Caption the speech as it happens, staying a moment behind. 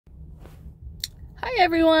Hi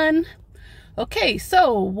everyone. Okay,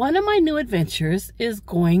 so one of my new adventures is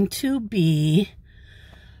going to be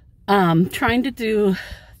trying to do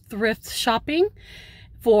thrift shopping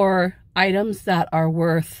for items that are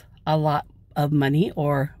worth a lot of money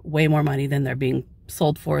or way more money than they're being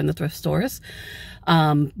sold for in the thrift stores.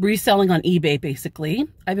 Reselling on eBay basically.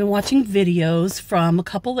 I've been watching videos from a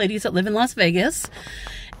couple ladies that live in Las Vegas,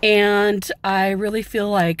 and I really feel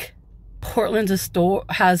like Portland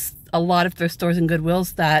has a lot of thrift stores and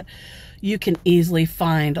Goodwills that you can easily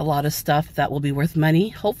find a lot of stuff that will be worth money.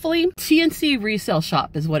 Hopefully, TNC Resale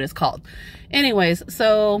Shop is what it's called. Anyways,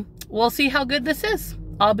 so we'll see how good this is.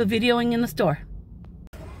 I'll be videoing in the store.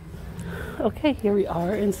 Okay, here we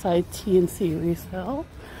are inside TNC Resale.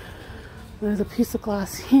 There's a piece of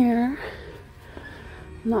glass here.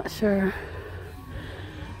 I'm not sure.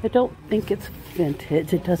 I don't think it's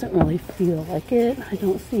vintage. It doesn't really feel like it. I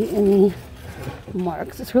don't see any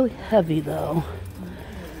marks. It's really heavy though.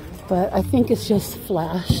 But I think it's just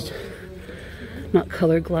flashed, not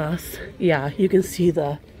colored glass. Yeah, you can see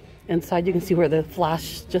the inside. You can see where the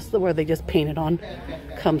flash, where they just painted on,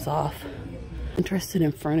 comes off. Interested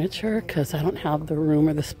in furniture because I don't have the room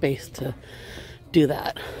or the space to do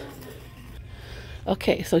that.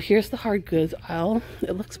 Okay, so here's the hard goods aisle.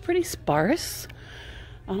 It looks pretty sparse.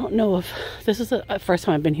 I don't know if this is the first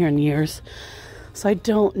time I've been here in years, so I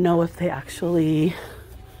don't know if they actually,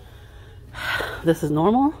 this is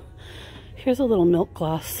normal. Here's a little milk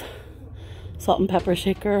glass salt and pepper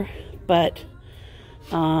shaker, but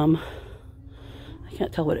I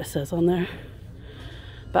can't tell what it says on there.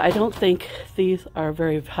 But I don't think these are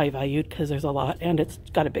very high valued because there's a lot, and it's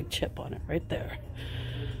got a big chip on it right there.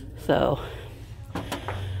 So,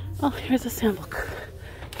 oh, here's a sample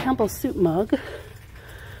Campbell soup mug.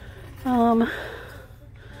 Come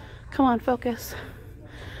on, focus.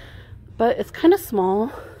 But it's kind of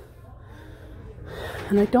small,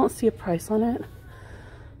 and I don't see a price on it.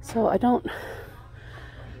 So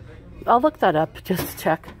I'll look that up just to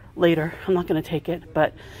check later. I'm not going to take it,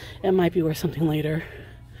 but it might be worth something later.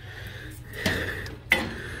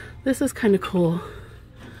 This is kind of cool.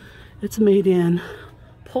 It's made in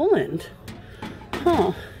Poland.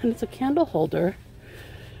 Huh, and it's a candle holder.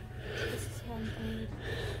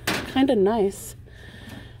 Kind of nice.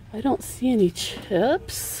 I don't see any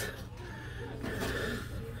chips.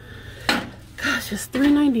 Gosh, it's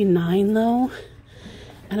 $3.99 though,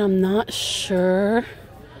 and I'm not sure.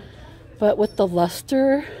 But with the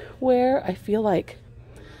luster wear, I feel like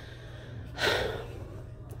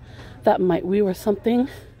that might be worth something.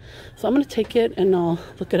 So I'm gonna take it and I'll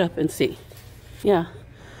look it up and see. Yeah.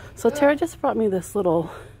 So Tara just brought me this little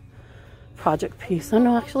project piece. I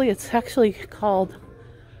know actually it's actually called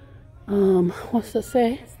what's it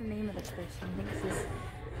say? That's the name of the person. I think this is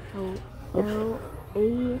L-A-L.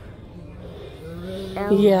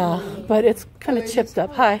 Yeah, but it's kind of chipped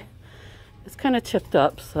up. Hi. It's kind of chipped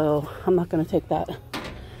up, so I'm not going to take that.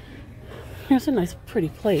 Here's a nice pretty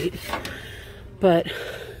plate, but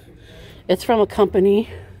it's from a company,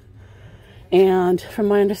 and from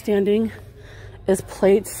my understanding is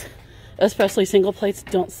plates, especially single plates,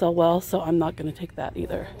 don't sell well, so I'm not going to take that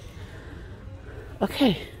either.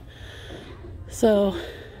 Okay. So,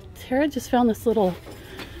 Tara just found this little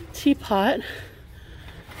teapot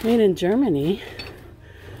made in Germany.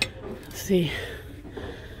 Let's see.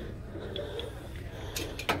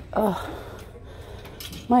 Oh,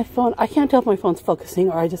 my phone, I can't tell if my phone's focusing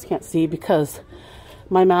or I just can't see because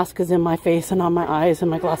my mask is in my face and on my eyes, and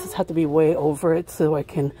my glasses have to be way over it so I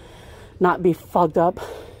can not be fogged up.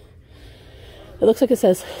 It looks like it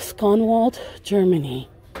says Skonwald, Germany.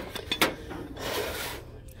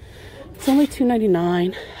 It's only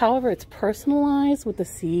 $2.99. However, it's personalized with the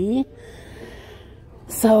C.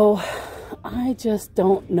 So I just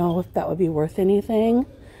don't know if that would be worth anything.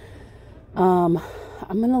 I'm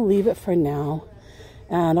going to leave it for now.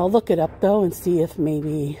 And I'll look it up though and see if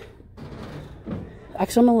maybe...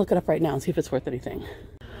 Actually, I'm going to look it up right now and see if it's worth anything.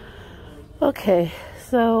 Okay,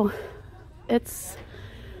 so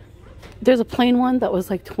there's a plain one that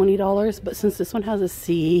was like $20, but since this one has a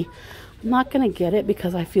C, I'm not going to get it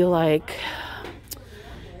because I feel like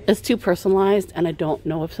it's too personalized and I don't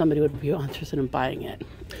know if somebody would be interested in buying it.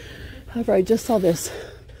 However, I just saw this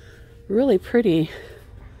really pretty,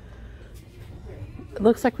 it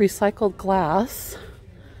looks like recycled glass.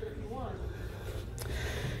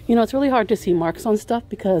 You know, it's really hard to see marks on stuff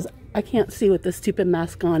because I can't see with this stupid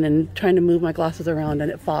mask on and trying to move my glasses around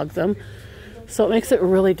and it fogs them. So it makes it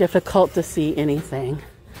really difficult to see anything.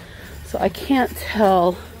 So I can't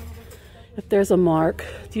tell if there's a mark.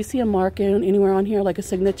 Do you see a mark anywhere on here, like a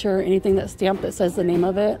signature, anything that's stamped that says the name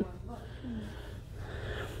of it?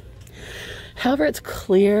 However, it's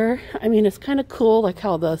clear. I mean, it's kind of cool, like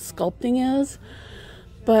how the sculpting is,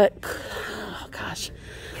 but oh gosh,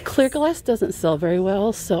 clear glass doesn't sell very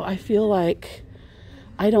well. So I feel like,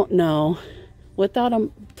 I don't know, without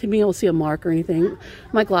to be able to see a mark or anything.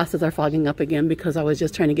 My glasses are fogging up again because I was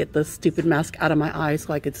just trying to get the stupid mask out of my eyes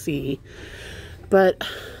so I could see. But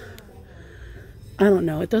I don't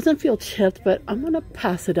know, it doesn't feel chipped, but I'm gonna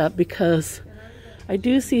pass it up because I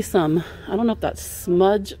do see some, I don't know if that's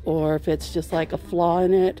smudge or if it's just like a flaw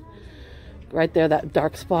in it right there, that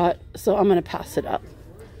dark spot. So I'm gonna pass it up.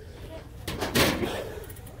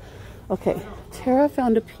 Okay, Tara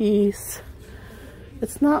found a piece.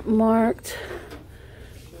 It's not marked.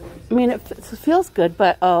 I mean, it feels good,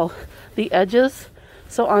 but oh, the edges.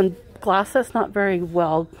 So on glass that's not very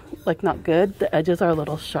well, like not good, the edges are a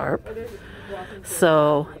little sharp.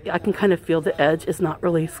 So I can kind of feel the edge is not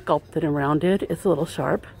really sculpted and rounded. It's a little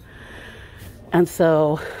sharp. And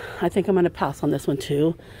so I think I'm going to pass on this one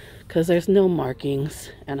too, because there's no markings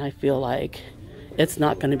and I feel like it's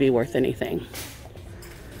not going to be worth anything.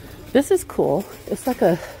 This is cool. It's like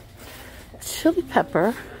a chili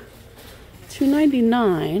pepper,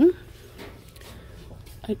 $2.99.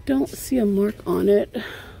 I don't see a mark on it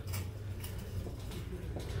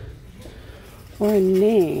or a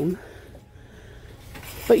name.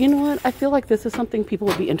 But you know what? I feel like this is something people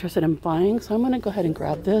would be interested in buying. So I'm going to go ahead and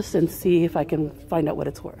grab this and see if I can find out what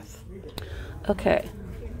it's worth. Okay.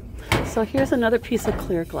 So here's another piece of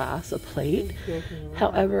clear glass, a plate.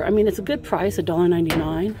 However, I mean, it's a good price,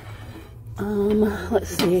 $1.99. Let's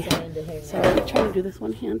see. Sorry, I'm trying to do this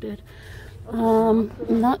one-handed. I'm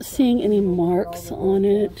not seeing any marks on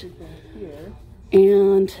it.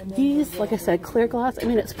 And these, like I said, clear glass, I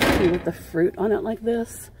mean, it's pretty with the fruit on it like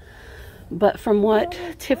this. But from what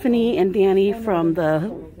Tiffany and Danny from the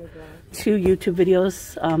 2 YouTube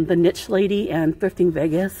videos, the Niche Lady and Thrifting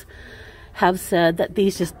Vegas, have said that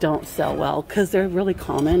these just don't sell well because they're really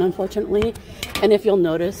common, unfortunately. And if you'll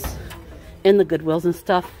notice in the Goodwills and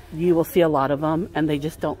stuff, you will see a lot of them and they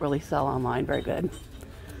just don't really sell online very good.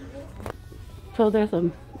 So there's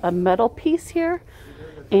a metal piece here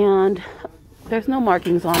and there's no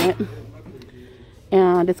markings on it.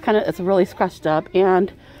 And it's really scratched up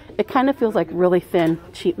and it kind of feels like really thin,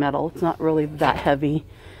 cheap metal. It's not really that heavy.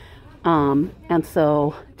 And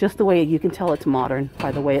so just the way you can tell it's modern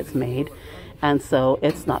by the way it's made. And so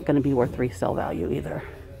it's not going to be worth resale value either.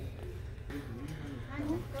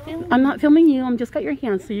 I'm not filming you. I'm just got your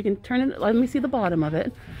hand so you can turn it. Let me see the bottom of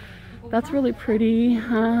it. That's really pretty.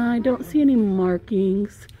 I don't see any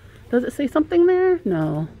markings. Does it say something there?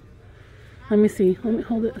 No. Let me see. Let me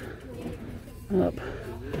hold it up.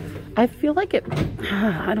 I feel like it,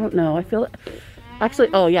 I don't know. I feel it. Actually,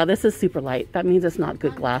 oh yeah, this is super light. That means it's not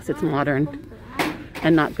good glass. It's modern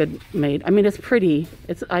and not good made. I mean, it's pretty.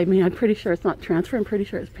 I'm pretty sure it's not transfer. I'm pretty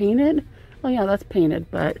sure it's painted. Oh yeah, that's painted,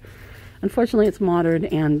 but unfortunately it's modern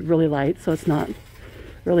and really light, so it's not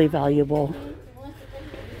really valuable.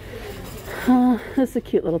 It's a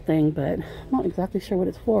cute little thing, but I'm not exactly sure what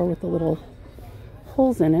it's for with the little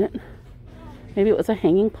holes in it. Maybe it was a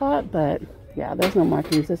hanging pot, but yeah, there's no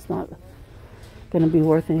markings. It's not going to be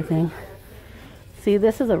worth anything. See,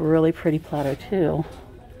 this is a really pretty platter too.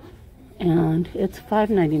 And it's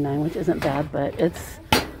 $5.99, which isn't bad, but it's,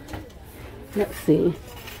 let's see.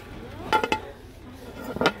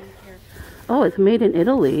 Oh, it's made in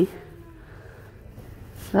Italy.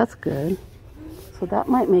 That's good. So that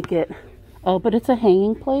might make it, oh, but it's a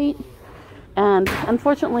hanging plate. And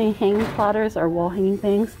unfortunately, hanging platters are wall hanging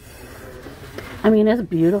things. I mean, it's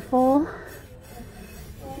beautiful.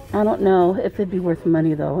 I don't know if it'd be worth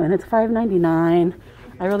money though, and it's $5.99.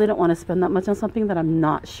 I really don't want to spend that much on something that I'm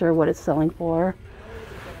not sure what it's selling for,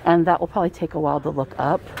 and that will probably take a while to look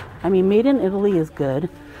up. I mean, made in Italy is good,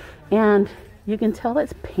 and you can tell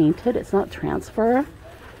it's painted. It's not transfer.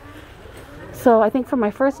 So I think for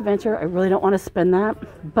my first venture, I really don't want to spend that,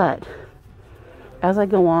 but as I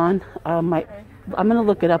go on, I'm going to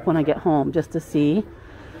look it up when I get home just to see.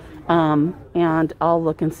 And I'll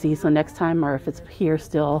look and see, so next time, or if it's here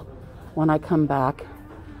still when I come back,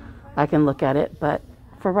 I can look at it. But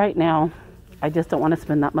for right now, I just don't want to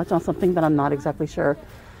spend that much on something that I'm not exactly sure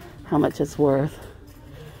how much it's worth.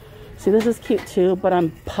 See, this is cute too, but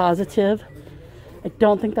I'm positive. I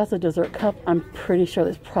don't think that's a dessert cup. I'm pretty sure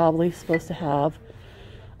it's probably supposed to have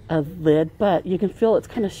a lid, but you can feel it's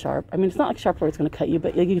kind of sharp. I mean, it's not like sharp where it's going to cut you,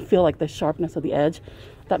 but you can feel like the sharpness of the edge.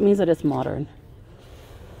 That means that it's modern.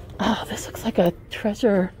 Oh, this looks like a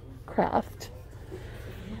treasure craft.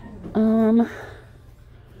 Oh,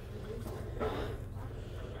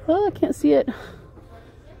 I can't see it.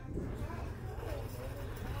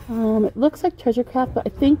 It looks like treasure craft, but I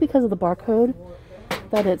think because of the barcode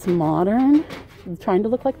that it's modern. I'm trying to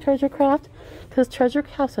look like treasure craft, because treasure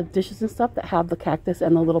crafts have dishes and stuff that have the cactus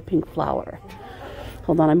and the little pink flower.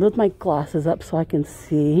 Hold on, I moved my glasses up so I can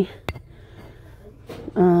see.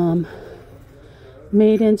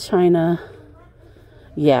 Made in China.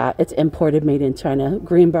 Yeah, it's imported, made in China.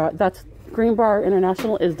 Green Bar, that's Green Bar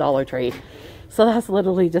International is Dollar Tree. So that's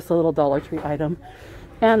literally just a little Dollar Tree item.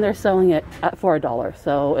 And they're selling it for $1.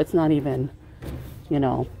 So it's not even, you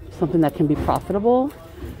know, something that can be profitable,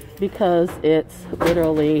 because it's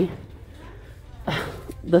literally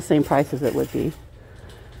the same price as it would be.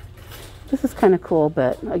 This is kind of cool,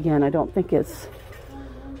 but again, I don't think it's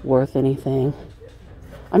worth anything.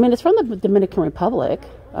 I mean, it's from the Dominican Republic.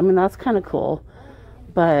 I mean, that's kind of cool.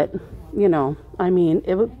 But, you know, I mean,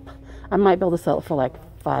 I might be able to sell it for like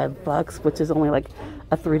 $5, which is only like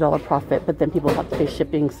a $3 profit, but then people have to pay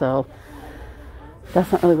shipping, so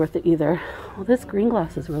that's not really worth it either. Well, this green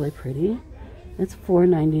glass is really pretty. It's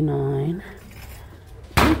 $4.99.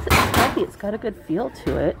 It's heavy. It's got a good feel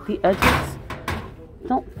to it. The edges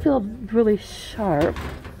don't feel really sharp,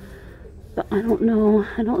 but I don't know.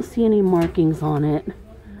 I don't see any markings on it.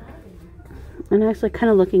 And actually, kind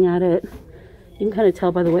of looking at it, you can kind of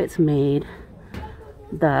tell by the way it's made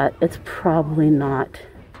that it's probably not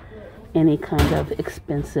any kind of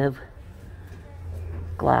expensive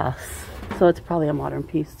glass. So it's probably a modern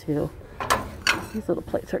piece too. These little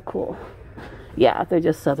plates are cool. Yeah, they're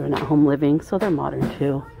just Southern at home living, so they're modern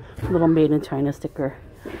too. Little made in China sticker.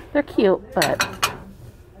 They're cute, but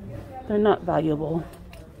they're not valuable.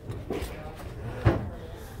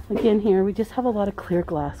 Again, here we just have a lot of clear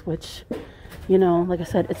glass, which, you know, like I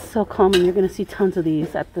said, it's so common. You're going to see tons of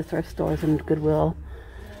these at the thrift stores and Goodwill,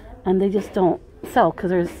 and they just don't sell because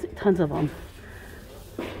there's tons of them.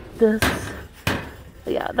 This,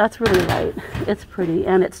 yeah, that's really light. It's pretty,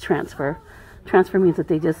 and it's transfer. Transfer means that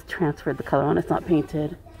they just transferred the color on. It's not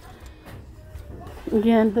painted.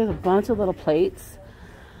 Again, there's a bunch of little plates,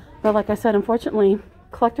 but like I said, unfortunately,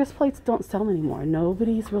 collector's plates don't sell anymore.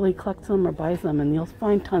 Nobody's really collects them or buys them, and you'll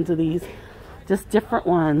find tons of these, just different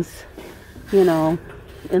ones, you know,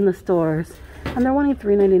 in the stores, and they're only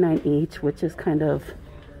 $3.99 each, which is kind of,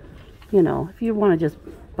 you know, if you want to just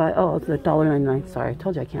buy, oh, it's $1.99. Sorry, I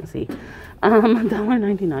told you I can't see.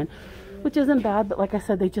 $1.99, which isn't bad, but like I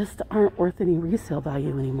said, they just aren't worth any resale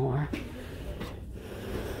value anymore.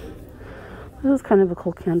 This is kind of a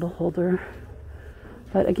cool candle holder,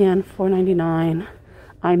 but again, $4.99.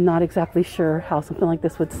 I'm not exactly sure how something like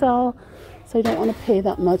this would sell, so I don't want to pay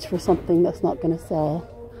that much for something that's not going to sell.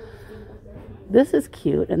 This is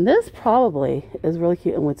cute, and this probably is really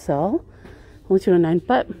cute and would sell. Only $2.99,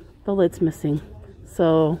 but the lid's missing,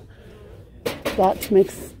 so that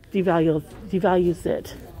devalues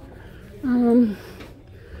it.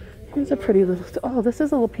 Here's a pretty little, oh, this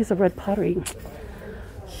is a little piece of red pottery.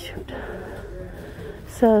 Shoot.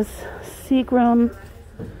 It says Seagram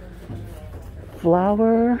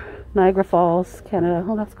Flower, Niagara Falls, Canada.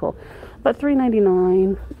 Oh, that's cool. But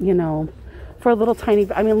 $3.99, you know, for a little tiny,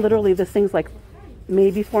 I mean, literally this thing's like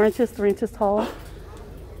maybe 4 inches, 3 inches tall.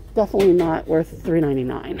 Definitely not worth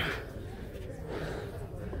 $3.99.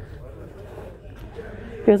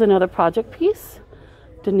 Here's another project piece.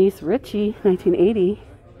 Denise Ritchie, 1980.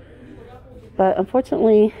 But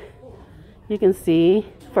unfortunately, you can see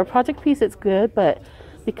for a project piece it's good, but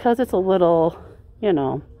because it's a little, you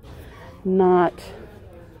know, not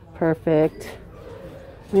perfect.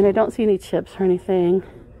 I mean, I don't see any chips or anything.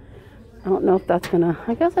 I don't know if that's gonna,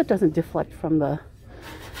 I guess that doesn't deflect from the,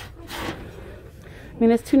 I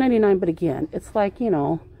mean, it's $2.99, but again, it's like, you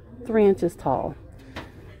know, 3 inches tall.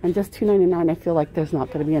 And just $2.99, I feel like there's not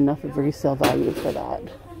going to be enough of resale value for that.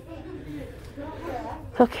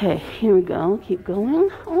 Okay, here we go. Keep going.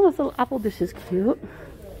 Oh, this little apple dish is cute.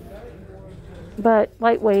 But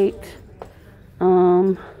lightweight. It's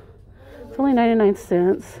only 99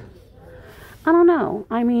 cents. I don't know.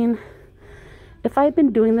 I mean, if I'd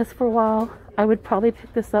been doing this for a while, I would probably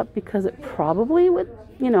pick this up because it probably would,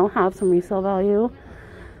 you know, have some resale value.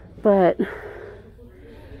 But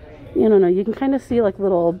you don't know, you can kind of see like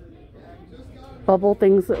little bubble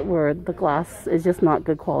things where the glass is just not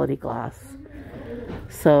good quality glass.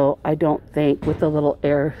 So I don't think with the little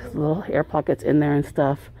air pockets in there and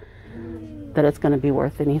stuff that it's going to be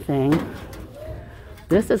worth anything.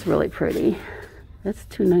 This is really pretty. It's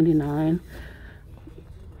 $2.99.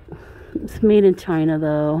 It's made in China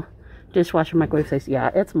though. Dishwasher, microwave safe. Yeah,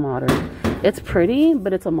 it's modern. It's pretty,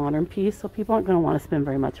 but it's a modern piece, so people aren't going to want to spend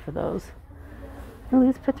very much for those. And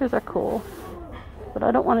these pictures are cool, but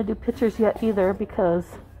I don't want to do pictures yet either because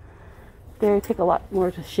they take a lot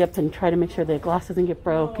more to ship and try to make sure the glass doesn't get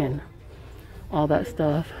broke and all that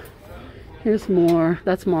stuff. Here's more.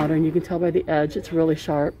 That's modern. You can tell by the edge. It's really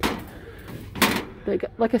sharp.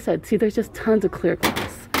 Like I said, see, there's just tons of clear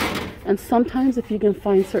glass. And sometimes if you can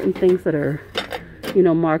find certain things that are, you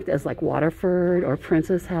know, marked as like Waterford or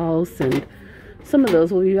Princess House, and some of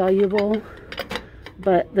those will be valuable.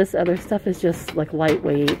 But this other stuff is just like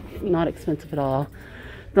lightweight, not expensive at all.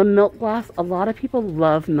 The milk glass, a lot of people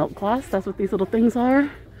love milk glass. That's what these little things are.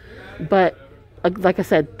 But like I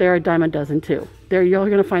said, they're a dime a dozen too. You're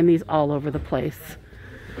going to find these all over the place.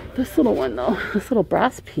 This little one though, this little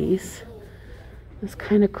brass piece is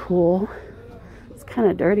kind of cool. It's kind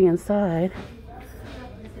of dirty inside.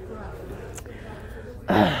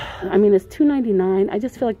 I mean, it's $2.99. I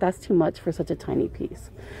just feel like that's too much for such a tiny piece.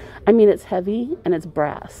 I mean, it's heavy and it's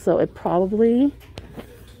brass, so it probably,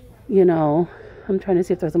 you know, I'm trying to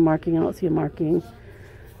see if there's a marking. I don't see a marking.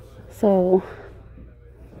 So,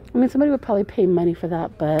 I mean, somebody would probably pay money for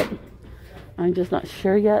that, but I'm just not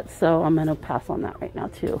sure yet, so I'm going to pass on that right now,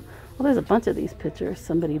 too. Well, there's a bunch of these pictures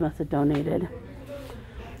somebody must have donated.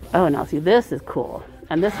 Oh, now see, this is cool.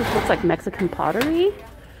 And this looks like Mexican pottery.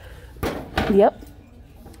 Yep.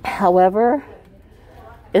 However,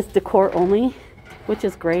 it's decor only, which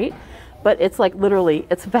is great. But it's like literally,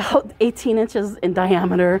 it's about 18 inches in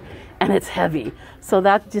diameter and it's heavy. So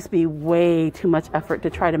that'd just be way too much effort to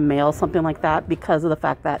try to mail something like that because of the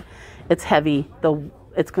fact that it's heavy.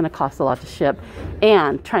 It's going to cost a lot to ship.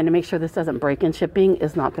 And trying to make sure this doesn't break in shipping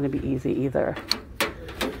is not going to be easy either.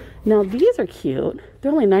 Now these are cute.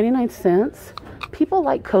 They're only 99 cents. People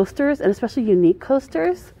like coasters, and especially unique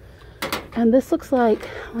coasters. And this looks like,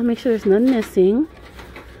 let me make sure there's none missing.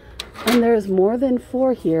 And there's more than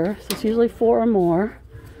 4 here, so it's usually 4 or more.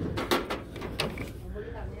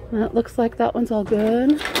 That looks like that one's all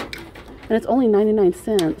good. And it's only 99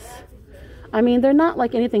 cents. I mean, they're not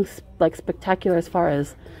like anything like spectacular as far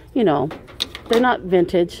as, you know, they're not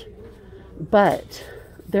vintage, but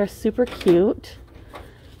they're super cute.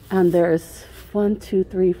 And there's 1, 2,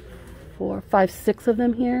 3, 4, 5, 6 of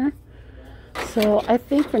them here. So I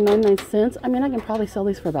think for 99 cents, I mean, I can probably sell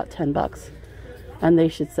these for about 10 bucks. And they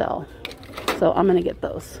should sell. So I'm going to get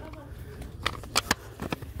those.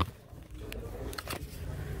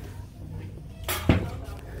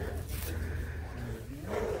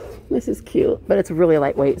 This is cute, but it's really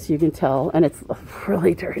lightweight, so you can tell. And it's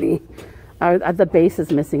really dirty. The base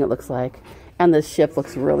is missing, it looks like. And the ship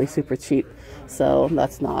looks really super cheap. So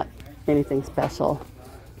that's not anything special.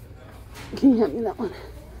 Can you hand me that one?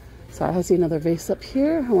 Sorry, I see another vase up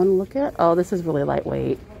here I want to look at. Oh, this is really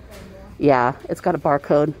lightweight. Yeah, it's got a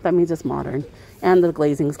barcode. That means it's modern. And the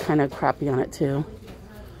glazing's kind of crappy on it too.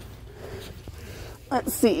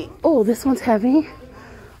 Let's see. Oh, this one's heavy.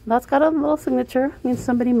 That's got a little signature. Means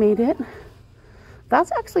somebody made it.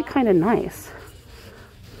 That's actually kind of nice.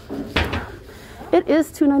 It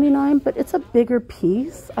is $2.99, but it's a bigger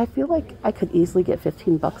piece. I feel like I could easily get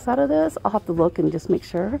 15 bucks out of this. I'll have to look and just make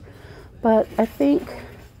sure. But I think,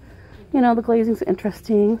 you know, the glazing's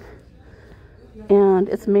interesting. And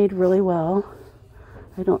it's made really well.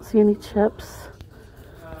 I don't see any chips.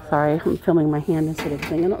 Sorry, I'm filming my hand instead of the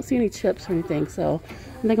thing. I don't see any chips or anything, so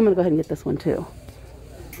I think I'm gonna go ahead and get this one too.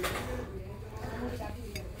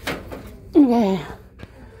 Okay.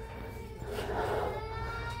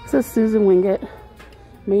 This is Susan Wingate,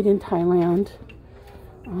 made in Thailand.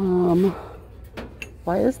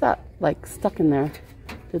 Why is that like stuck in there?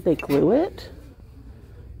 Did they glue it?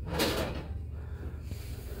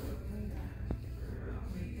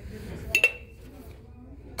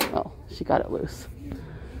 Oh, she got it loose.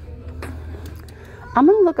 I'm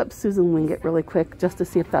gonna look up Susan Wingate really quick just to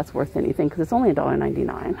see if that's worth anything, because it's only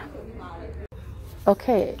 $1.99.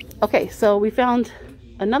 Okay, so we found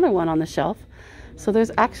another one on the shelf. So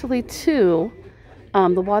there's actually 2,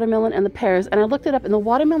 the watermelon and the pears, and I looked it up, and the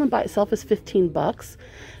watermelon by itself is 15 bucks.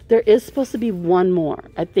 There is supposed to be one more.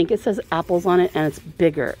 I think it says apples on it, and it's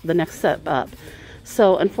bigger, the next step up.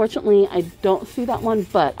 So unfortunately, I don't see that one,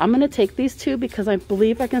 but I'm going to take these 2 because I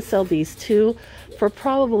believe I can sell these 2 for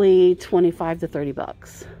probably 25 to 30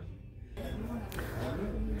 bucks.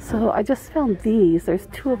 So I just found these. There's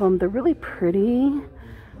 2 of them. They're really pretty.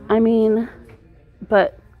 I mean,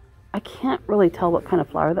 but I can't really tell what kind of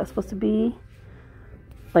flower that's supposed to be.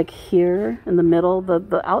 Like here in the middle,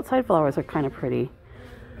 the outside flowers are kind of pretty.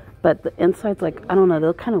 But the inside's like, I don't know,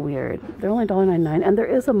 they're kind of weird. They're only $1.99, and there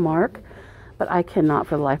is a mark, but I cannot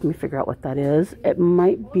for the life of me figure out what that is. It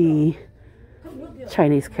might be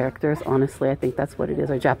Chinese characters, honestly. I think that's what it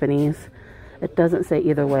is, or Japanese. It doesn't say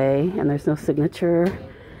either way, and there's no signature.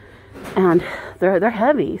 And they're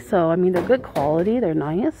heavy, so I mean, they're good quality, they're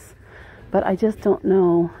nice, but I just don't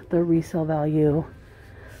know the resale value.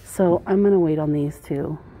 So I'm going to wait on these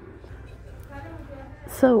two.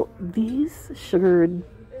 So these sugared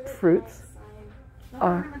fruits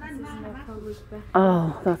are,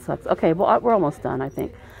 oh, that sucks. Okay, well, we're almost done, I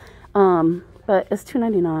think. But it's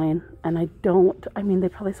 $2.99, and I mean, they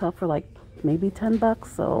probably sell for like maybe 10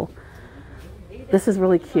 bucks. So this is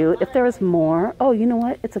really cute. If there was more, oh, you know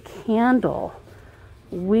what? It's a candle.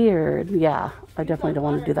 Weird. Yeah, I definitely don't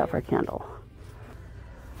want to do that for a candle.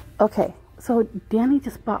 Okay, so Danny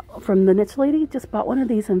just bought, from the Niche Lady, just bought one of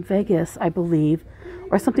these in Vegas, I believe,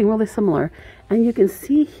 or something really similar. And you can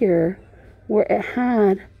see here where it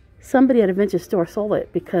had, somebody at a vintage store sold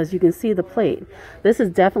it, because you can see the plate. This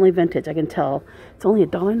is definitely vintage, I can tell. It's only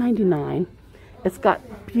 $1.99. It's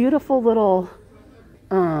got beautiful little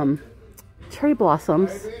cherry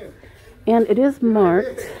blossoms, and it is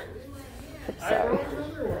marked, sorry,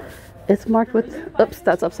 it's marked with, oops,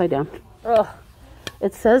 that's upside down. Ugh.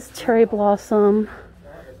 It says cherry blossom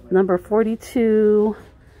number 42,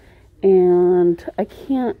 and I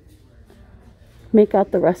can't make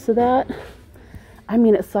out the rest of that. I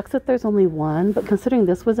mean, it sucks that there's only one, but considering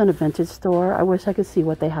this was in a vintage store, I wish I could see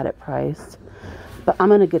what they had it priced. But I'm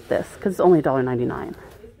gonna get this because it's only $1.99.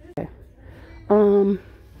 Okay.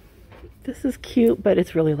 This is cute, but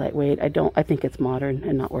it's really lightweight. I think it's modern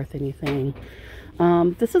and not worth anything.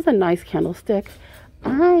 This is a nice candlestick.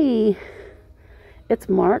 It's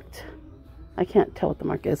marked. I can't tell what the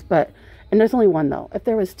mark is, and there's only one though. If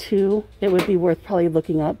there was two, it would be worth probably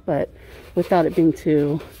looking up, but without it being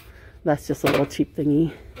two, that's just a little cheap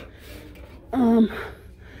thingy.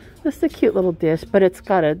 This is a cute little dish, but it's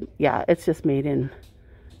got it's just made in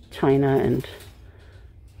China, and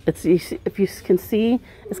if you can see,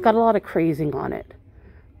 it's got a lot of crazing on it.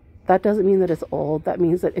 That doesn't mean that it's old. That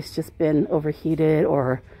means that it's just been overheated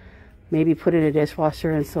or maybe put in a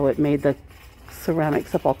dishwasher, and so it made the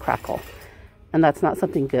ceramics up all crackle. And that's not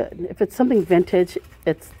something good. If it's something vintage,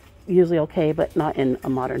 it's usually okay, but not in a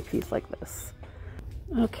modern piece like this.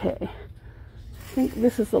 Okay, I think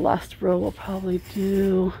this is the last row we'll probably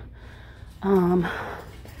do. So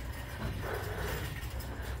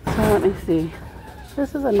let me see.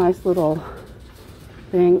 This is a nice little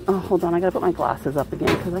thing. Oh, hold on, I gotta put my glasses up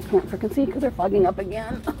again because I can't freaking see because they're fogging up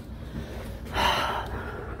again.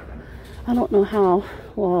 I don't know how.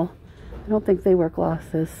 Well, I don't think they wear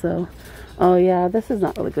glasses, so. Oh yeah, this is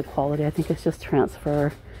not really good quality. I think it's just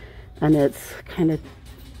transfer, and it's kind of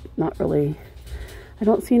not really, I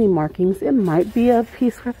don't see any markings. It might be a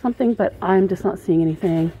piece worth something, but I'm just not seeing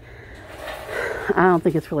anything. I don't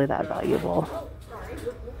think it's really that valuable.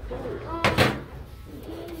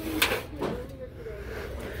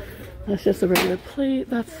 That's just a regular plate.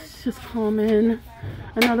 That's just common.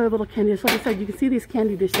 Another little candy dish. Like I said, you can see these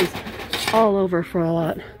candy dishes all over for a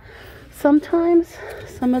lot. Sometimes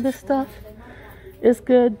some of this stuff is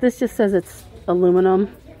good. This just says it's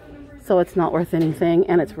aluminum, so it's not worth anything,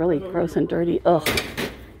 and it's really gross and dirty. Ugh,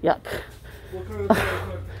 yuck.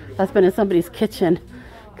 Ugh. That's been in somebody's kitchen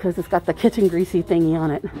because it's got the kitchen greasy thingy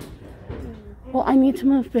on it. Well, I need to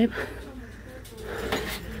move, babe.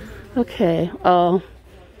 Okay. Oh,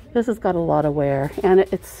 this has got a lot of wear, and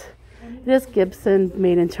it is Gibson,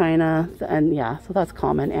 made in China, and yeah, so that's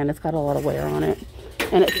common, and it's got a lot of wear on it,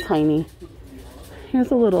 and it's tiny.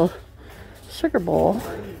 Here's a little sugar bowl.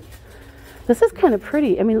 This is kind of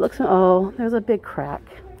pretty. I mean, it looks, oh, there's a big crack.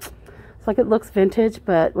 It's like it looks vintage,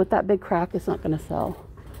 but with that big crack, it's not going to sell.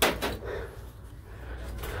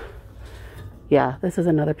 Yeah, this is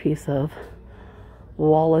another piece of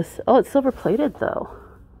Wallace. Oh, it's silver plated though.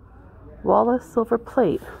 Wallace silver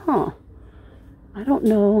plate. Huh. I don't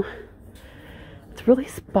know. It's really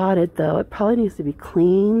spotted though. It probably needs to be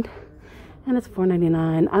cleaned. And it's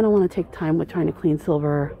 $4.99. I don't want to take time with trying to clean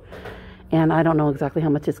silver. And I don't know exactly how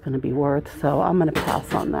much it's going to be worth. So I'm going to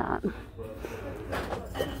pass on that.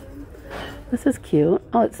 This is cute.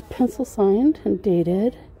 Oh, it's pencil signed and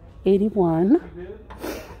dated 81.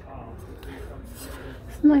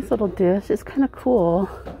 It's a nice little dish. It's kind of cool.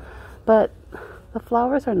 But the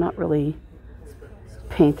flowers are not really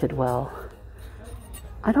painted well.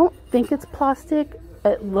 I don't think it's plastic.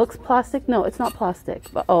 It looks plastic. No, it's not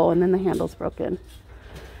plastic. But oh, and then the handle's broken.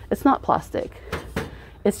 It's not plastic.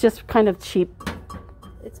 It's just kind of cheap.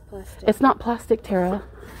 It's plastic. It's not plastic, Tara.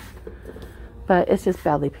 But it's just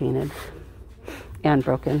badly painted and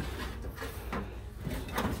broken.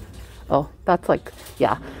 Oh, that's like,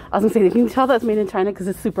 yeah. I was gonna say, you can tell that's made in China because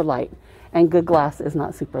it's super light. And good glass is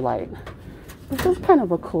not super light. This is kind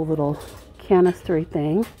of a cool little canistery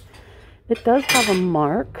thing. It does have a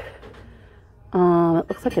mark. It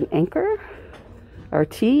looks like an anchor or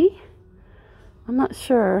T. I'm not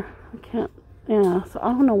sure. I can't, yeah, so I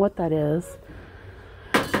don't know what that is.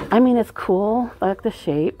 I mean, it's cool, I like the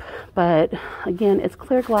shape, but again, it's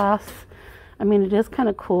clear glass. I mean, it is kind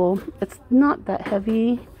of cool. It's not that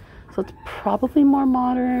heavy, so it's probably more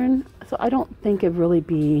modern. So I don't think it'd really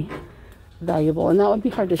be valuable, and that would be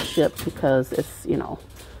hard to ship because it's, you know,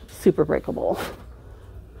 super breakable.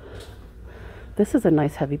 This is a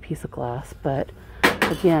nice heavy piece of glass, but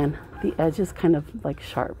again, the edge is kind of like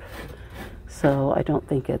sharp. So I don't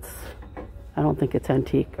think it's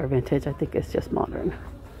antique or vintage. I think it's just modern.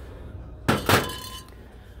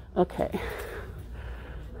 Okay.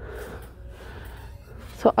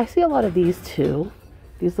 So I see a lot of these too.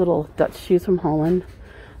 These little Dutch shoes from Holland.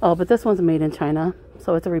 Oh, but this one's made in China,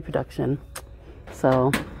 so it's a reproduction.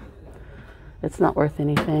 So it's not worth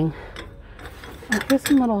anything. Oh, here's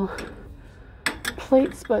some little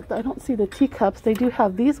plates, but I don't see the teacups. They do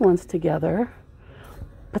have these ones together,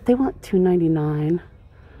 but they want $2.99.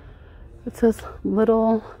 It says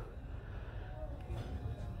Little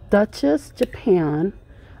Duchess, Japan.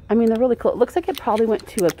 I mean, they're really cool. It looks like it probably went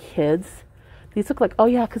to a kid's. These look like, oh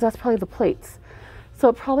yeah, because that's probably the plates. So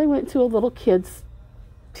it probably went to a little kid's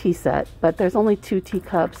tea set, but there's only 2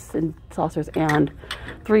 teacups and saucers and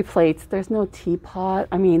 3 plates. There's no teapot.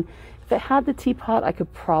 I mean, if it had the teapot, I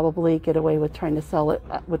could probably get away with trying to sell it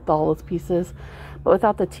with all those pieces. But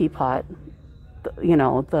without the teapot, you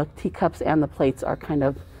know, the teacups and the plates are kind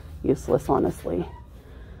of useless, honestly.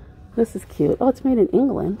 This is cute. Oh, it's made in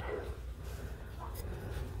England.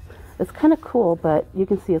 It's kind of cool, but you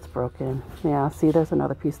can see it's broken. Yeah, see, there's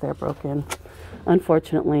another piece there broken.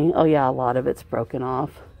 Unfortunately. Oh yeah, a lot of it's broken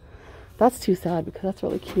off. That's too sad because that's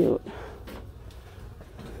really cute.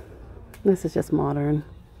 This is just modern.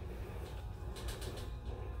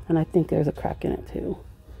 And I think there's a crack in it too.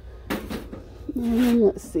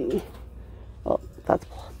 Let's see. Oh,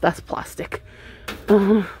 that's plastic.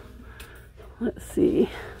 Let's see.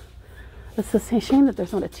 It's a shame that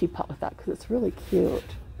there's not a teapot with that because it's really cute.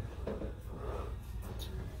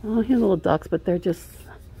 Oh, here's little ducks, but they're just,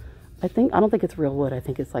 I don't think it's real wood. I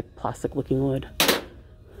think it's like plastic looking wood.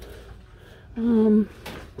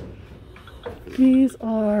 These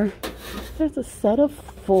are, there's a set of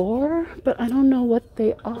 4, but I don't know what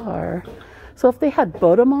they are. So if they had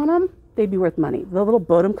Bodum on them, they'd be worth money. The little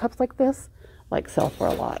Bodum cups like this, like, sell for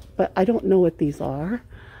a lot. But I don't know what these are.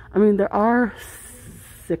 I mean, there are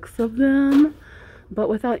 6 of them, but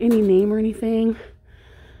without any name or anything,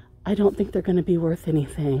 I don't think they're going to be worth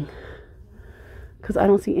anything because I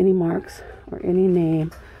don't see any marks or any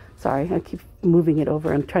name. Sorry, I keep moving it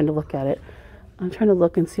over and trying to look at it. I'm trying to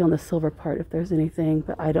look and see on the silver part if there's anything,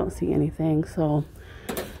 but I don't see anything, so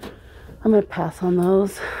I'm going to pass on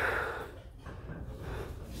those.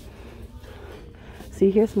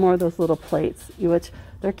 See, here's more of those little plates, which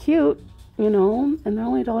they're cute, you know, and they're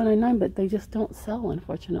only $1.99, but they just don't sell,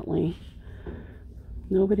 unfortunately.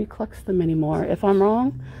 Nobody collects them anymore. If I'm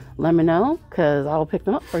wrong, let me know, because I'll pick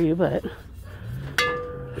them up for you. But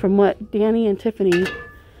from what Danny and Tiffany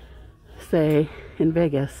say in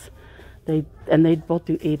Vegas, they both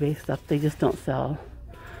do eBay stuff. They just don't sell.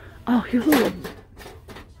 Oh, here's a little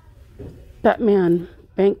Batman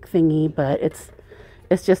bank thingy, but it's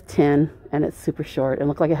just tin and it's super short. It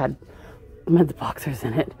looked like it had men's boxers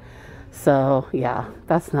in it. So yeah,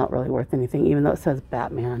 that's not really worth anything, even though it says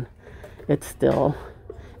Batman. It's still,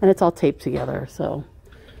 and it's all taped together. So,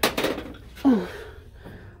 oh,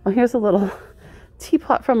 well, here's a little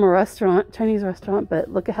teapot from a restaurant, Chinese restaurant, but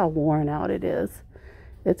look at how worn out it is.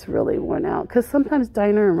 It's really worn out, because sometimes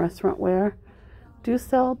diner and restaurant wear do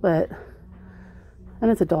sell, but,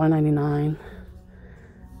 and it's $1.99.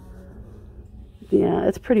 Yeah,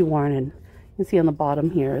 it's pretty worn, and you can see on the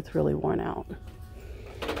bottom here, it's really worn out.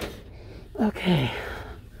 Okay.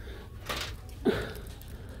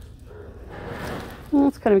 Well,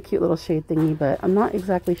 it's kind of a cute little shade thingy, but I'm not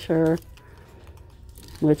exactly sure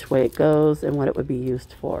which way it goes and what it would be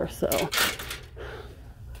used for, so.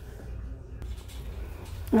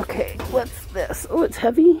 Okay, what's this? Oh, it's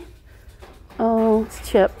heavy. Oh, it's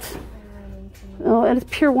chipped. Oh, and it's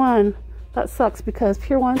Pure One. That sucks because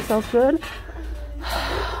Pure One sells good.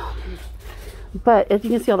 But as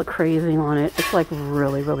you can see all the crazing on it, it's like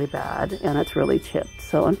really, really bad, and it's really chipped,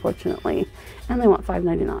 so unfortunately. And they want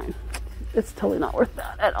 $5.99. It's totally not worth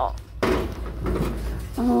that at all.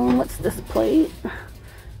 What's this plate?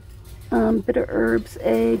 Bitter herbs,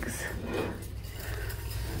 eggs.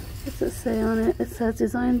 What's it say on it? It says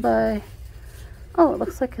designed by, oh, it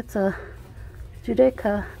looks like it's a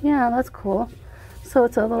Judaica. Yeah, that's cool. So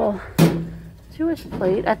it's a little Jewish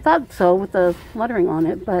plate. I thought so with the lettering on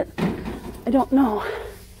it, but I don't know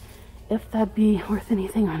if that'd be worth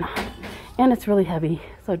anything or not. And it's really heavy,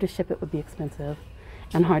 so to ship it would be expensive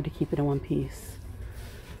and hard to keep it in one piece.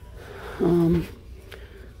 Oh,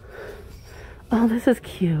 this is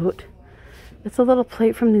cute. It's a little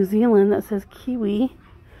plate from New Zealand that says kiwi.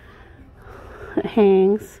 It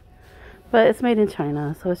hangs, but it's made in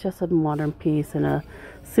China, so it's just a modern piece and a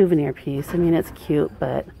souvenir piece. I mean, it's cute,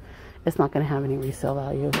 but it's not going to have any resale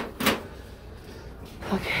value.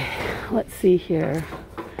 Okay, let's see here.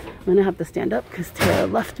 I'm going to have to stand up because Tara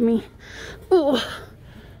left me. Ooh,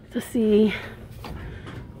 to see.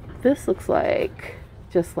 This looks like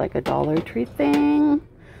just like a Dollar Tree thing.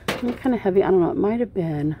 It's kind of heavy. I don't know. It might have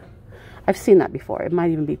been. I've seen that before. It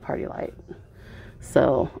might even be Party Light.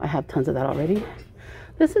 So I have tons of that already.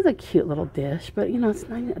 This is a cute little dish, but you know, it's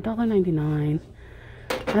 $1.99.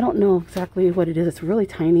 I don't know exactly what it is. It's really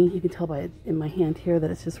tiny. You can tell by it in my hand here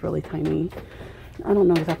that it's just really tiny. I don't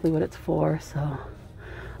know exactly what it's for, so.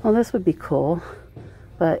 Well, this would be cool,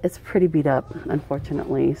 but it's pretty beat up,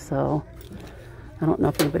 unfortunately, so I don't know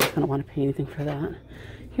if anybody's going to want to pay anything for that.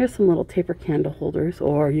 Here's some little taper candle holders,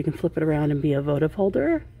 or you can flip it around and be a votive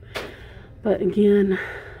holder. But again,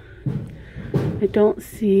 I don't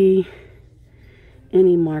see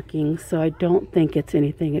any markings, so I don't think it's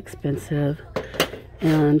anything expensive.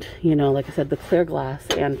 And, you know, like I said, the clear glass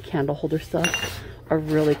and candle holder stuff are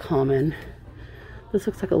really common. This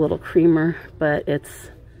looks like a little creamer, but it's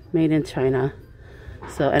made in China.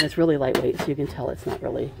 So, and it's really lightweight, so you can tell it's not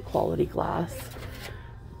really quality glass.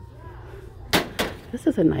 This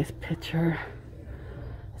is a nice picture.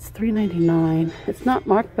 It's $3.99. It's not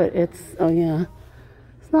marked, but it's, oh yeah,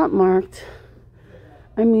 it's not marked.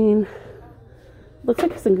 I mean, looks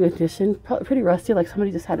like it's in good condition. Probably pretty rusty, like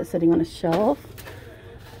somebody just had it sitting on a shelf.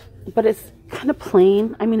 But it's kind of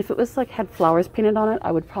plain. I mean, if it was like had flowers painted on it,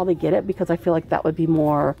 I would probably get it because I feel like that would be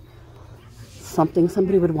more something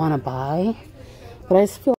somebody would want to buy. But I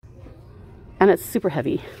just feel, and it's super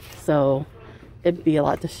heavy, so it'd be a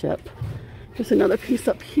lot to ship. There's another piece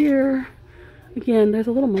up here. Again, there's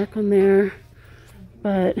a little mark on there,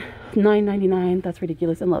 but $9.99, that's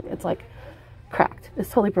ridiculous. And look, it's like cracked. It's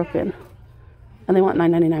totally broken. And they want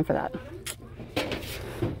 $9.99 for that.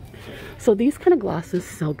 So these kind of glasses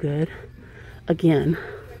sell good. Again,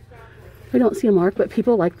 we don't see a mark, but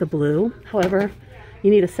people like the blue. However,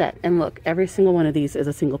 you need a set. And look, every single one of these is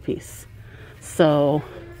a single piece. So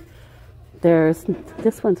there's,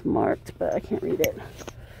 this one's marked, but I can't read it.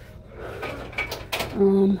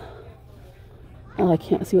 Oh, I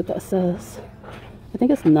can't see what that says. I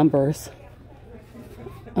think it's numbers.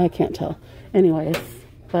 I can't tell. Anyways,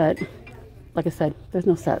 but like I said, there's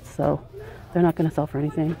no sets, so they're not going to sell for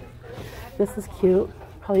anything. This is cute.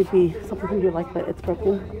 Probably be something you like, but it's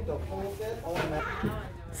broken.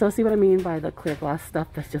 So see what I mean by the clear glass stuff?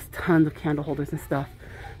 That's just tons of candle holders and stuff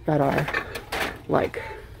that are like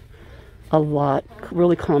a lot,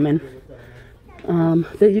 really common. You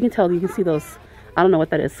can tell, you can see those, I don't know what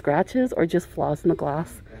that is, scratches or just flaws in the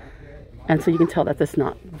glass. And so you can tell that this is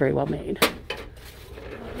not very well made.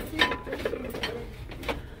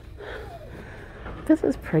 This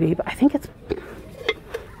is pretty, but I think it's,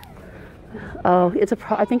 oh,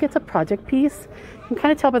 I think it's a project piece. You can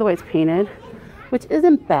kind of tell by the way it's painted, which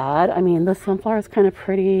isn't bad. I mean, the sunflower is kind of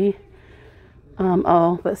pretty.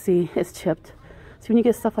 Oh, but see, it's chipped. So when you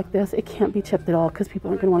get stuff like this, it can't be chipped at all because people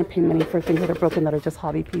aren't going to want to pay money for things that are broken that are just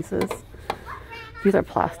hobby pieces. These are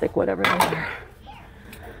plastic, whatever they are.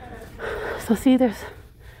 So see, there's,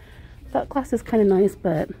 that glass is kind of nice,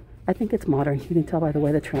 but I think it's modern. You can tell by the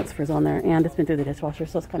way the transfer's on there, and it's been through the dishwasher,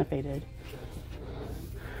 so it's kind of faded.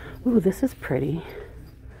 Ooh, this is pretty.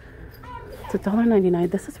 It's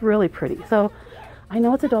 $1.99. This is really pretty. So I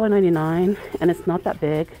know it's $1.99, and it's not that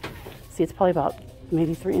big. See, it's probably about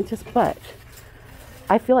maybe 3 inches, but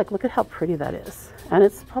I feel like, look at how pretty that is. And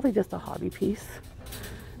it's probably just a hobby piece,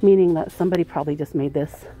 meaning that somebody probably just made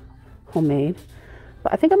this homemade.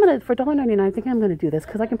 But I think I'm going to, for $1.99, I think I'm going to do this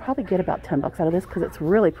because I can probably get about 10 bucks out of this because it's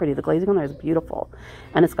really pretty. The glazing on there is beautiful.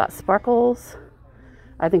 And it's got sparkles.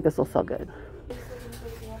 I think this will sell good.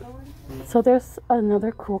 So there's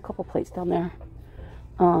another cool couple plates down there.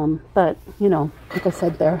 But, you know, like I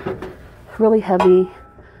said, they're really heavy.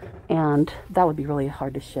 And that would be really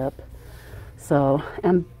hard to ship. So,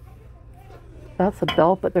 and that's a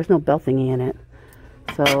bell, but there's no bell thingy in it.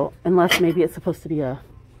 So, unless maybe it's supposed to be a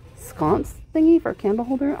sconce thingy for a candle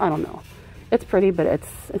holder. I don't know. It's pretty, but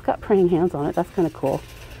it's got praying hands on it. That's kind of cool.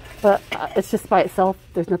 But it's just by itself.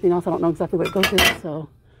 There's nothing else. I don't know exactly what it goes with, so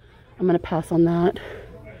I'm going to pass on that.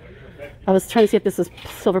 I was trying to see if this is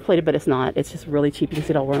silver plated, but it's not. It's just really cheap. You can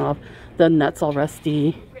see it all worn off. The nuts all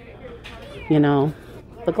rusty. You know,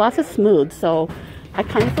 the glass is smooth, so I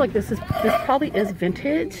kind of feel like this probably is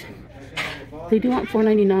vintage. They do want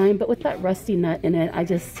 $4.99, but with that rusty nut in it, I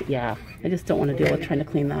just don't want to deal with trying to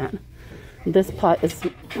clean that. This pot is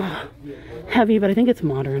heavy, but I think it's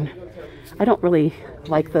modern. I don't really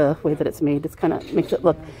like the way that it's made. It's kind of makes it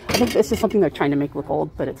look, I think it's just something they're trying to make look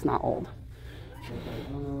old, but it's not old.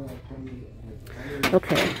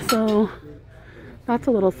 Okay, so that's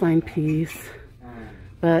a little sign piece,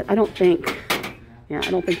 but I don't think that's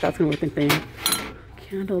going to work anything.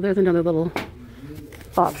 Candle, there's another little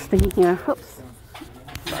box thing here. Oops.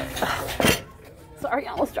 Sorry,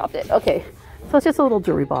 I almost dropped it. Okay, so it's just a little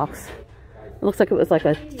jewelry box. It looks like it was like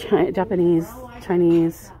a Chinese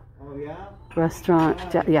restaurant.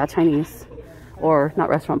 Yeah, Chinese. Or not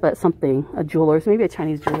restaurant, but something. A jeweler's, maybe a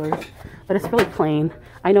Chinese jeweler's. But it's really plain.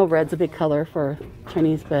 I know red's a big color for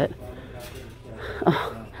Chinese, but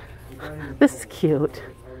this is cute.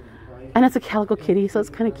 And it's a calico kitty, so it's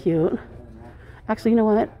kind of cute. Actually, you know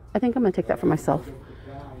what? I think I'm going to take that for myself.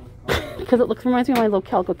 Because it reminds me of my little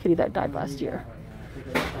calico kitty that died last year.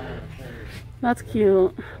 That's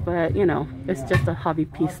cute, but you know, it's just a hobby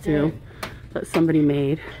piece too that somebody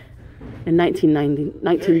made in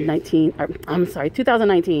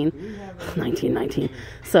 2019.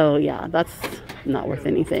 So yeah, that's not worth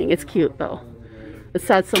anything. It's cute though. It's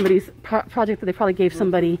sad somebody's project that they probably gave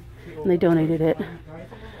somebody and they donated it.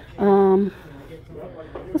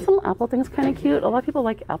 This little apple thing is kind of cute. A lot of people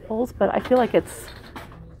like apples, but I feel like it's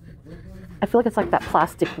like that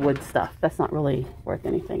plastic wood stuff. That's not really worth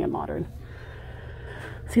anything in modern.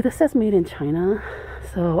 See, this says made in China,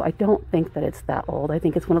 so I don't think that it's that old. I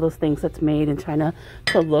think it's one of those things that's made in China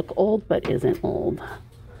to look old, but isn't old.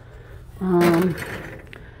 Oh,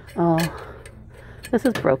 this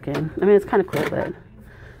is broken. I mean, it's kind of cool, but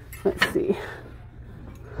let's see.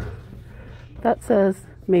 That says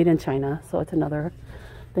made in China, so it's another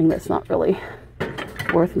thing that's not really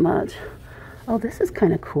worth much. Oh, this is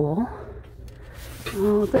kind of cool.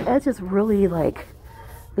 Oh, the edge is really like,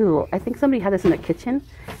 ooh, I think somebody had this in the kitchen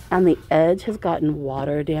and the edge has gotten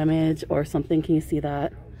water damage or something. Can you see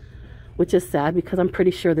that? Which is sad because I'm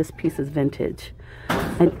pretty sure this piece is vintage.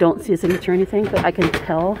 I don't see a signature or anything, but I can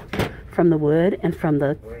tell from the wood and from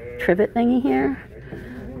the trivet thingy here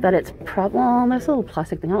that it's well, there's a little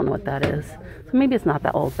plastic thing. I don't know what that is. So maybe it's not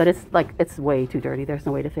that old, but it's like, it's way too dirty. There's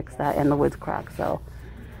no way to fix that, and the wood's cracked, so.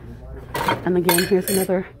 And again, here's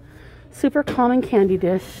another super common candy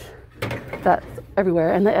dish that's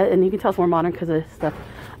everywhere, and you can tell it's more modern because of this stuff.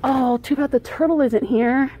 Oh, too bad the turtle isn't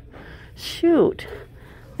here. Shoot,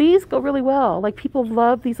 these go really well. Like, people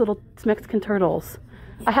love these little Mexican turtles.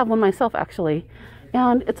 I have one myself actually,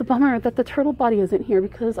 and it's a bummer that the turtle body isn't here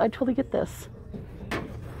because I'd totally get this.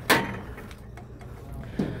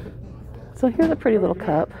 So here's a pretty little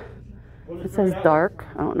cup. It says dark.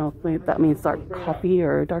 I don't know if that means dark coffee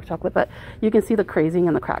or dark chocolate, but you can see the crazing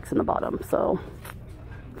and the cracks in the bottom. So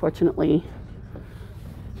fortunately,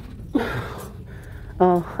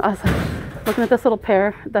 oh, I was looking at this little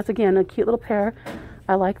pear. That's again a cute little pear.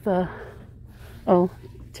 I like the, oh,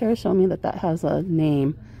 Tara showed me that has a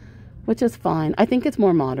name, which is fine. I think it's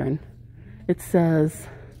more modern. It says,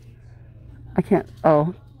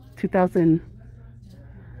 2000.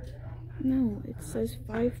 No, it says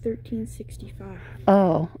 5/13/65.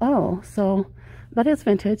 Oh, so that is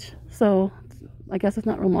vintage. So I guess it's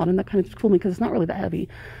not real modern. That kind of fooled me because it's not really that heavy.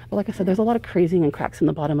 But like I said, there's a lot of crazing and cracks in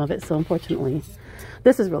the bottom of it. So unfortunately,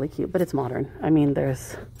 this is really cute, but it's modern. I mean,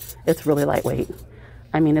 it's really lightweight.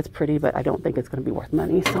 I mean, it's pretty, but I don't think it's going to be worth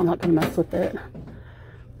money. So I'm not going to mess with it.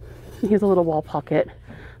 Here's a little wall pocket.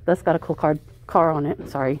 That's got a cool car on it.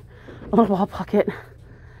 Sorry. A little wall pocket.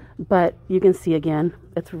 But you can see again,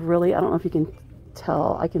 it's really, I don't know if you can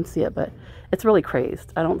tell, I can see it, but it's really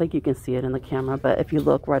crazed. I don't think you can see it in the camera, but if you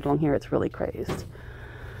look right along here, it's really crazed.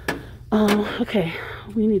 Okay,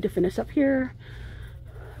 we need to finish up here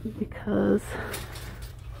because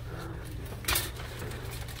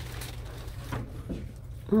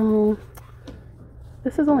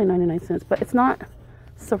this is only 99 cents, but it's not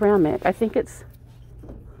ceramic. I think it's,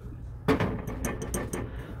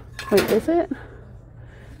 wait, is it?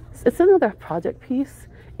 It's another project piece.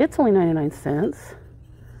 It's only 99 cents.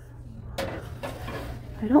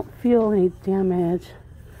 I don't feel any damage.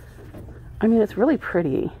 I mean, it's really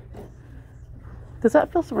pretty. Does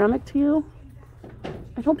that feel ceramic to you?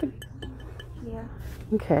 I don't think. Yeah.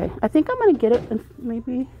 Okay. I think I'm going to get it and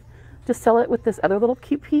maybe just sell it with this other little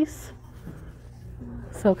cute piece.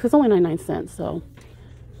 So, because it's only 99 cents, so.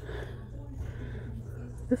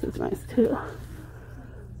 This is nice too.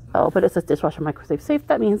 Oh, but it says dishwasher microwave safe.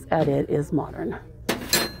 That means added is modern.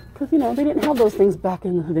 Because, you know, they didn't have those things back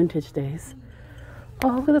in the vintage days. Oh,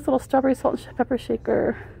 look at this little strawberry salt and pepper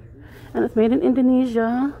shaker. And it's made in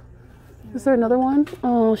Indonesia. Is there another one?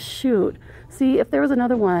 Oh, shoot. See, if there was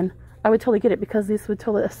another one, I would totally get it because this would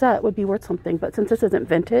totally, a set would be worth something. But since this isn't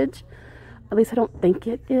vintage, at least I don't think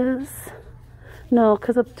it is. No,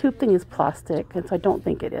 because the tube thing is plastic, and so I don't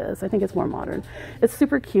think it is. I think it's more modern. It's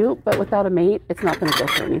super cute, but without a mate, it's not going to go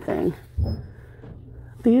for anything.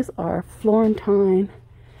 These are Florentine,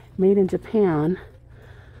 made in Japan.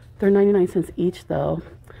 They're 99 cents each, though.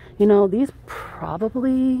 You know, these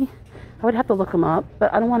probably, I would have to look them up,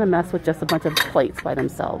 but I don't want to mess with just a bunch of plates by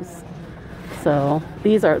themselves. So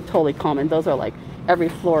these are totally common. Those are like every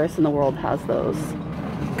florist in the world has those.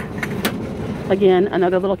 Again,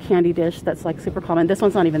 another little candy dish that's like super common. This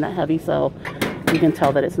one's not even that heavy, so you can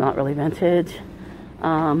tell that it's not really vintage.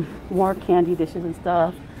 More candy dishes and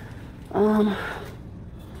stuff.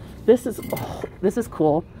 This is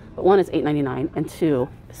cool, but one is $8.99 and two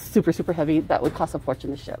super heavy. That would cost a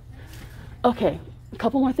fortune to ship. Okay, a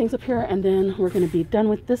couple more things up here and then we're going to be done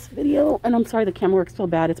with this video. And I'm sorry the camera works so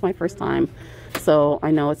bad. It's my first time, so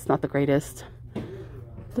I know it's not the greatest.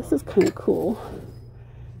 This is kind of cool.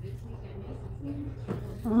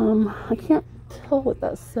 I can't tell what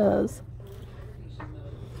that says,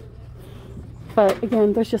 but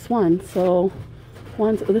again, there's just one. So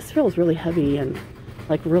this feels really heavy and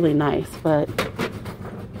like really nice, but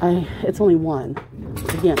it's only one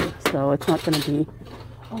again, so it's not going to be.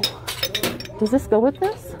 Oh, does this go with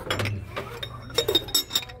this?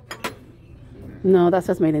 No, that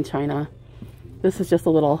says made in China. This is just a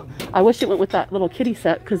little, I wish it went with that little kitty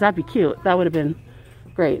set because that'd be cute. That would have been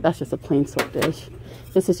great. That's just a plain soap dish.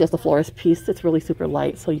 This is just a florist piece. It's really super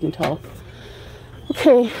light, so you can tell.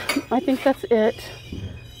 Okay, I think that's it.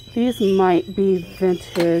 These might be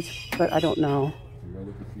vintage, but I don't know.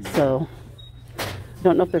 So, I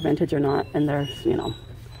don't know if they're vintage or not. And there's, you know,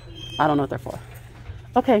 I don't know what they're for.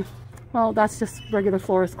 Okay, well, that's just regular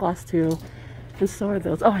florist glass too. And so are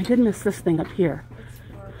those. Oh, I did miss this thing up here.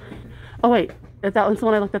 Oh, wait. If that one's the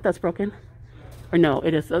one I looked at that's broken? Or no,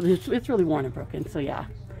 it is. It's really worn and broken. So, yeah,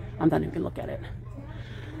 I'm not even going to look at it.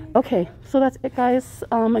 Okay, so that's it, guys.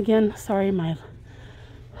 Again, sorry my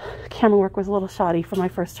camera work was a little shoddy for my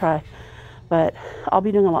first try, but I'll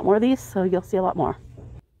be doing a lot more of these, so you'll see a lot more.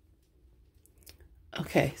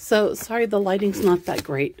 Okay, so sorry the lighting's not that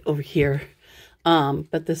great over here,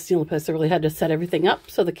 but this is the only place I really had to set everything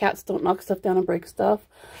up so the cats don't knock stuff down and break stuff.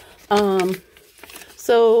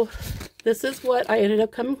 So this is what I ended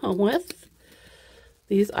up coming home with.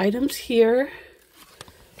 These items here,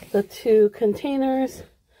 the two containers,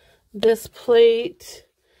 this plate,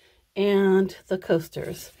 and the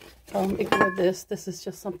coasters. Ignore this. This is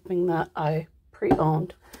just something that I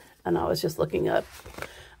pre-owned and I was just looking up.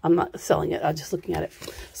 I'm not selling it. I'm just looking at it.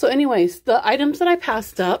 So anyways, the items that I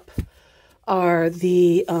passed up are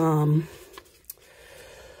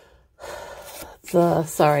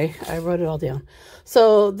sorry, I wrote it all down.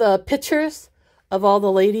 So the pictures of all the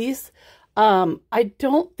ladies, I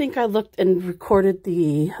don't think I looked and recorded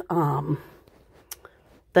the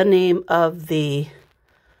name of the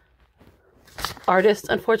artist,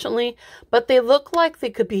 unfortunately, but they look like they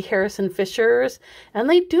could be Harrison Fisher's, and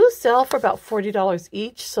they do sell for about $40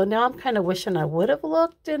 each. So now I'm kind of wishing I would have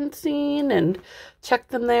looked and seen and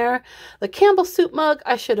checked them there. The Campbell soup mug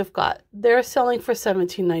I should have got. They're selling for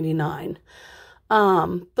 $17.99.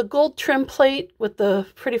 The gold trim plate with the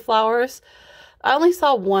pretty flowers, I only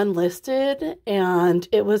saw one listed and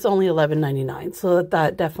it was only $11.99, so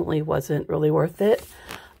that definitely wasn't really worth it.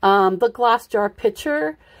 The glass jar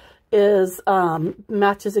pitcher is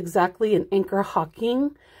matches exactly an Anchor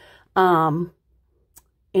Hawking, and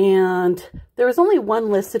there was only one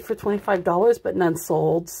listed for $25, but none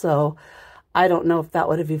sold, so I don't know if that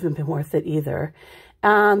would have even been worth it either.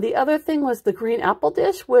 The other thing was the green apple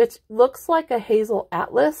dish, which looks like a hazel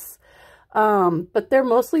atlas, but they're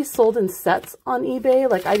mostly sold in sets on eBay.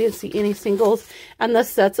 Like, I didn't see any singles, and the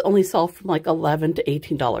sets only sell from like $11 to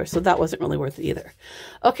 $18, so that wasn't really worth it either.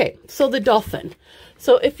 Okay, so the dolphin.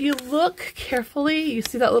 So if you look carefully, you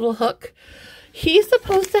see that little hook? He's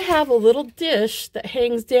supposed to have a little dish that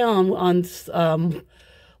hangs down on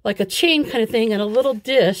like a chain kind of thing, and a little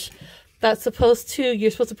dish that's supposed to, you're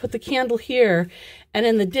supposed to put the candle here, and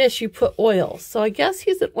in the dish you put oil. So I guess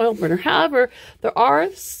he's an oil burner. However, there are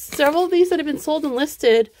several of these that have been sold and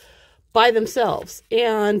listed by themselves.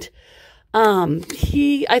 And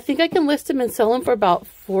I think I can list him and sell him for about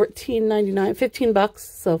 $14.99, 15 bucks.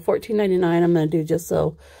 So $14.99 I'm going to do, just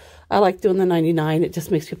so I like doing the 99. It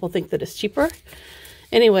just makes people think that it's cheaper.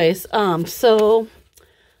 Anyways, so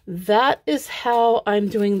that is how I'm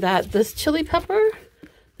doing that. This chili pepper,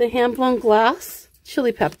 the hand-blown glass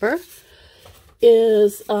chili pepper,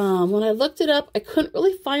 is, when I looked it up, I couldn't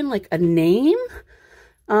really find like a name.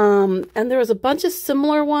 And there was a bunch of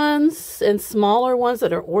similar ones and smaller ones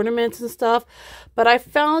that are ornaments and stuff. But I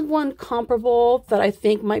found one comparable that I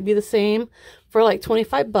think might be the same for like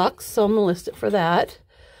 25 bucks. So I'm going to list it for that.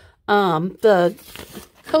 The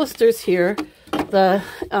coasters here, the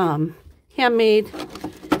handmade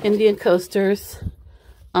Indian coasters.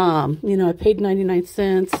 You know, I paid 99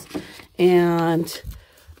 cents. And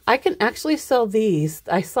I can actually sell these.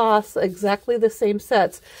 I saw exactly the same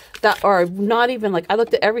sets that are not even like, I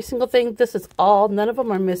looked at every single thing. This is all, none of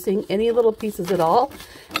them are missing any little pieces at all.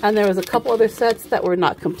 And there was a couple other sets that were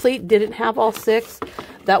not complete, didn't have all 6,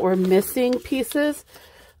 that were missing pieces,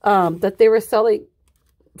 that they were selling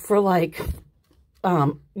for like,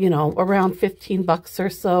 you know, around 15 bucks or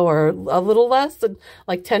so, or a little less than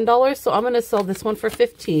like $10. So I'm going to sell this one for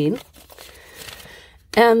 15.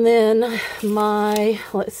 And then my,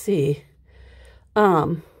 let's see,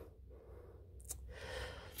 so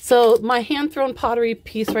my hand-thrown pottery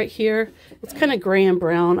piece right here, it's kind of gray and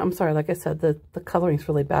brown. I'm sorry, like I said, the coloring's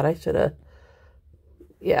really bad. I should have,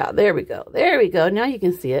 yeah, there we go. There we go. Now you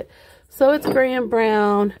can see it. So it's gray and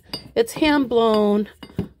brown. It's hand-blown,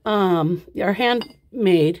 or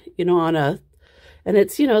handmade, you know, on a, and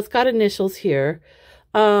it's, you know, it's got initials here.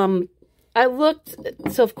 I looked,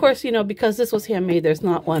 so of course, you know, because this was handmade, there's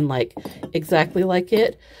not one like exactly like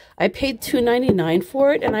it. I paid $2.99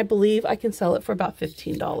 for it, and I believe I can sell it for about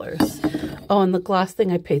 $15. Oh, and the glass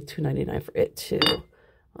thing, I paid $2.99 for it too. I don't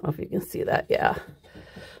know if you can see that, yeah.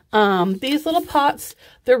 These little pots,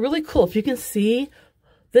 they're really cool. If you can see,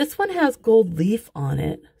 this one has gold leaf on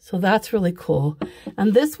it, so that's really cool.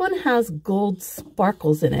 And this one has gold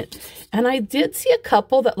sparkles in it. And I did see a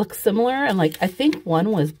couple that look similar, and like, I think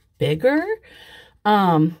one was bigger.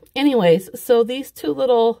 Anyways, so these 2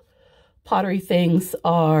 little pottery things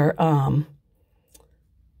are,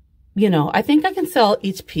 you know, I think I can sell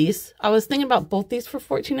each piece. I was thinking about both these for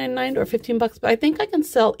 $14.99 or 15 bucks, but I think I can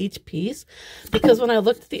sell each piece because when I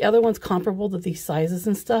looked at the other ones comparable to these sizes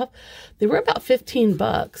and stuff, they were about 15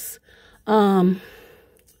 bucks.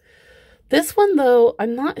 This one though,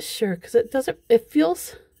 I'm not sure because it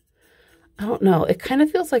feels, I don't know. It kind of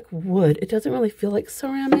feels like wood. It doesn't really feel like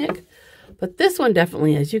ceramic, but this one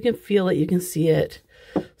definitely is. You can feel it. You can see it.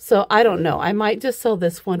 So I don't know. I might just sell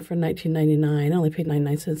this one for $19.99. I only paid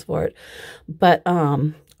 99 cents for it, but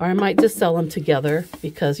or I might just sell them together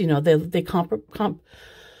because you know they look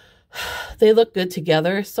good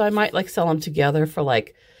together. So I might like sell them together for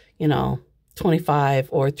like, you know, 25,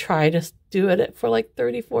 or try to do it for like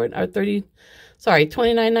 34 or 30. Sorry,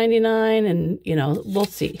 $29.99, and you know we'll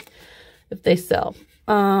see if they sell.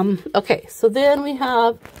 Okay, so then we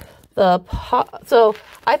have the pot. So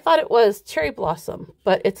I thought it was cherry blossom,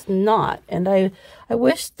 but it's not. And I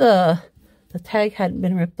wish the tag hadn't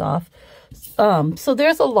been ripped off. So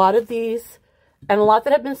there's a lot of these, and a lot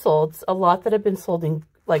that have been sold. A lot that have been sold in,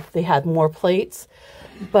 like they had more plates.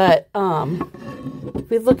 But if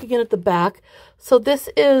we look again at the back, so this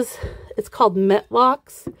is, it's called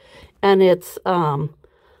Metlocks, and it's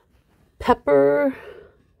pepper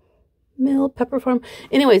farm.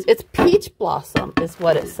 Anyways, it's peach blossom is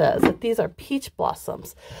what it says. That these are peach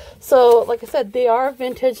blossoms. So like I said, they are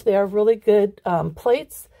vintage. They are really good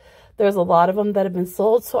plates. There's a lot of them that have been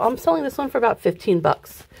sold. So I'm selling this one for about 15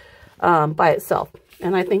 bucks by itself.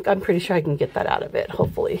 And I'm pretty sure I can get that out of it,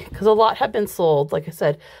 hopefully. Because a lot have been sold. Like I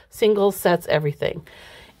said, singles, sets, everything.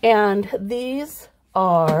 And these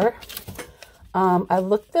are, I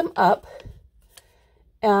looked them up.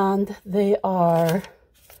 And they are,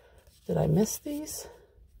 did I miss these?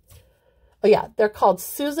 Oh yeah, they're called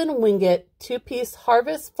Susan Wingett 2-piece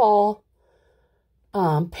Harvest Fall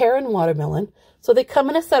pear and watermelon. So they come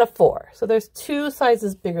in a set of 4. So there's 2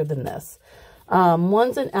 sizes bigger than this.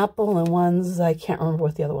 One's an apple and one's, I can't remember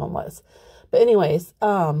what the other one was. But anyways,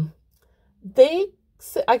 I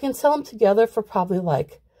can sell them together for probably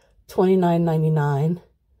like $29.99.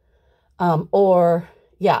 Or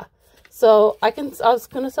yeah. So I was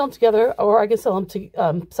going to sell them together, or I can sell them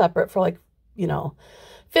to separate for like, you know,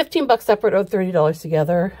 15 bucks separate or $30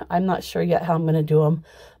 together. I'm not sure yet how I'm going to do them,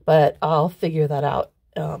 but I'll figure that out.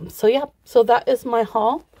 So yeah, so that is my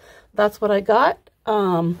haul. That's what I got.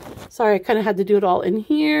 Sorry, I kind of had to do it all in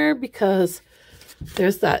here because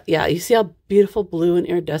there's that. Yeah, you see how beautiful blue and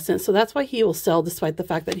iridescent. So that's why he will sell despite the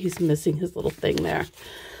fact that he's missing his little thing there.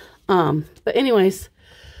 But anyways,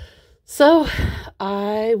 so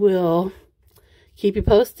I will keep you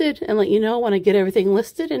posted and let you know when I get everything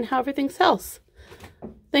listed and how everything sells.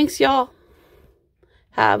 Thanks, y'all.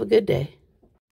 Have a good day.